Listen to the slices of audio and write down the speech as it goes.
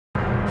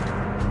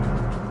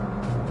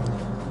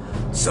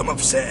Some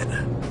have said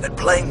that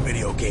playing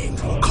video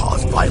games will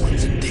cause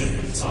violence in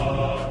teens.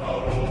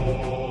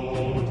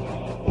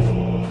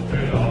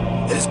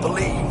 It is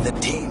believed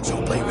that teens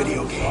who play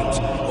video games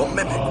will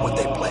mimic what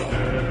they play.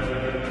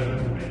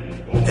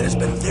 It has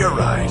been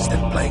theorized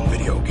that playing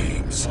video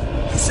games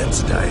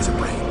desensitize a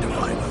brain to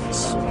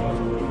violence.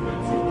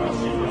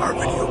 Are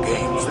video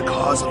games the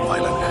cause of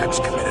violent acts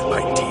committed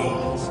by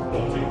teens?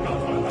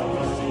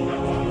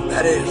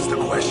 That is the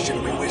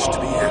question we wish to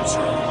be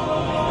answered.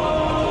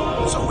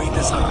 So we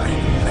designed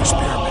an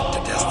experiment to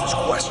test this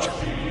question.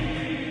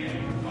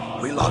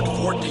 We locked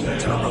 4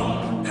 teens in a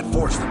room and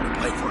forced them to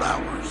play for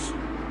hours.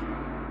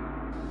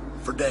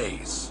 For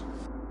days.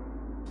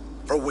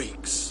 For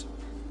weeks.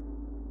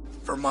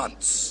 For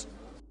months.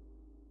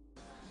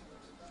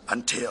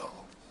 Until...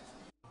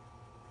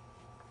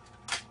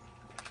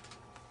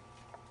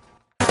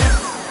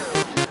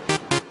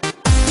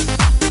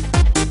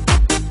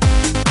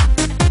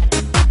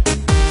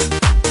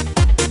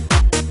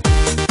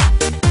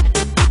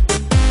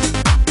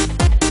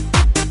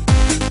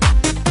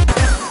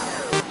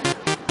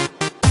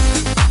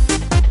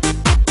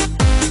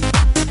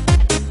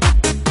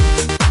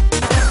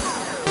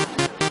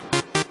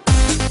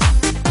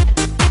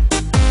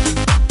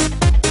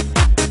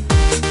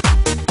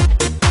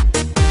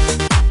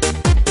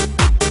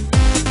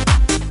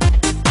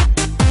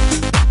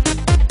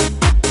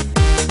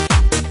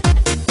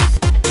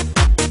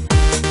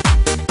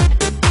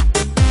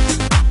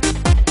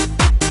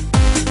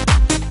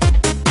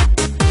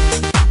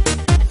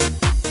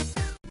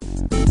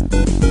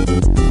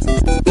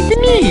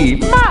 Me,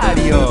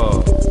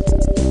 Mario!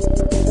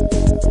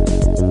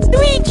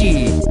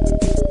 Luigi!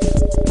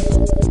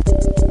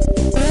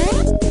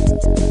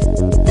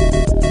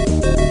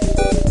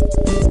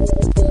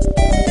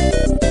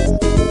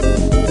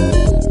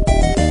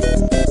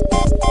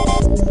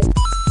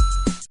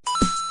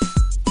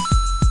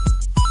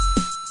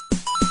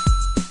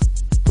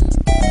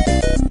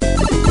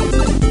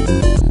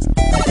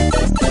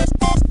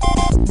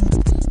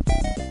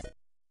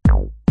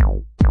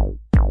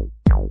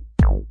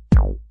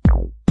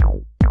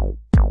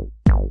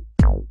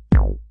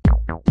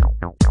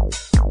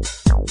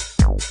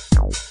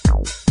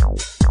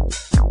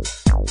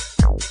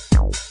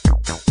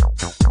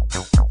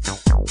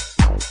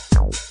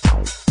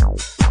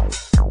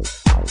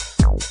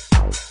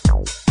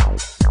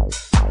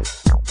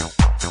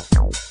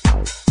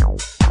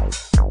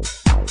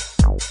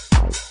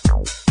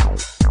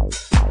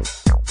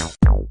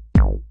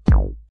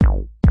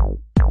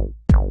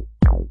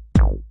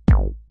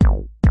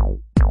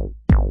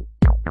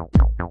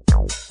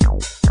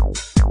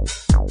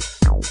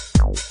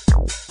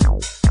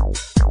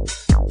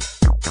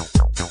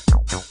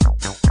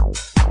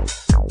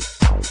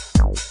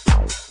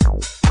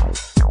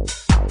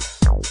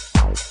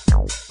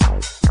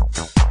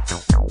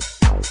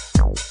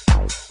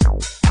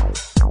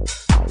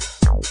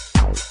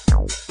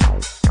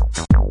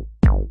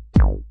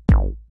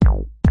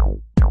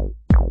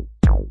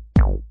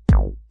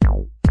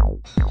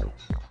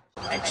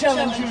 I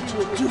challenge you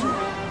to a duel.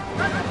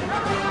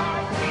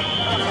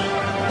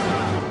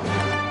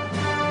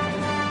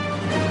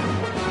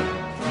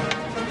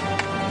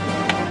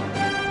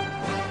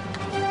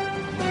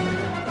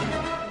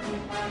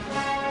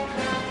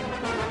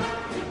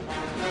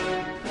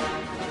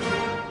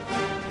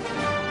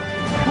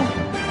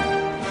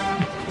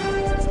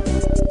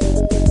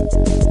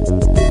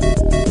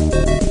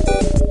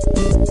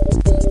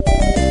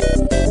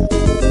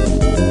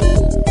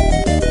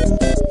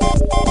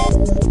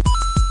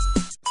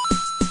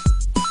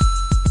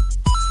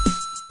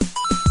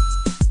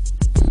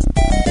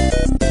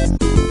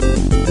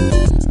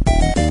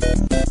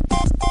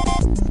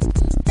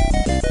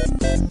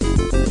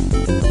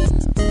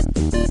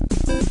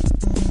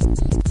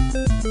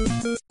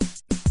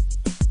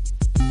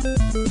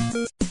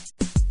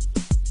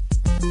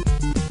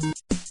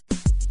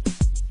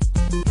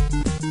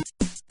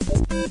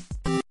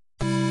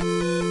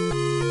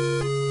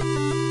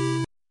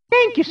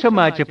 Thank you so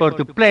much for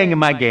playing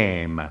my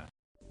game.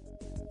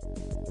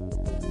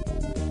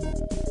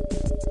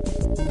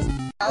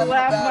 I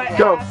laughed my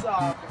Go. ass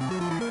off.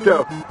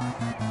 Go.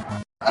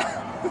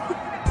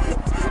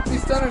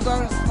 These tunnels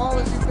aren't as small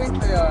as you think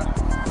they are.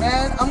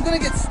 Man, I'm gonna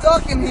get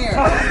stuck in here.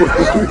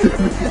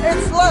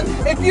 It's like,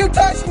 if you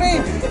touch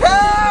me,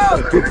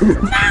 help!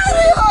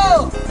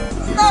 Mario!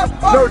 Stop!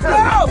 Oh,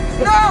 no!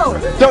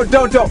 No!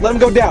 Don't. Let him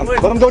go down.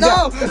 Let him go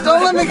down. No!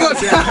 Don't let me go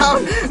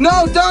down!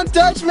 No, don't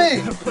touch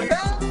me!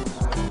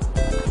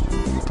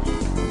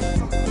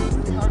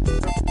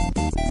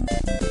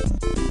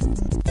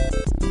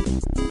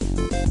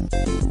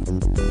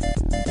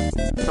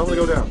 Tell him to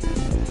go down.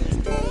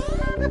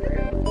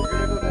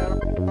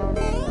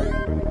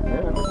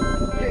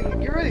 Okay,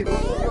 get ready.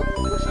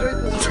 Go straight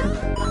to the...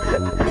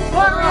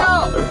 Mario!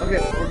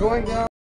 Okay, we're going down.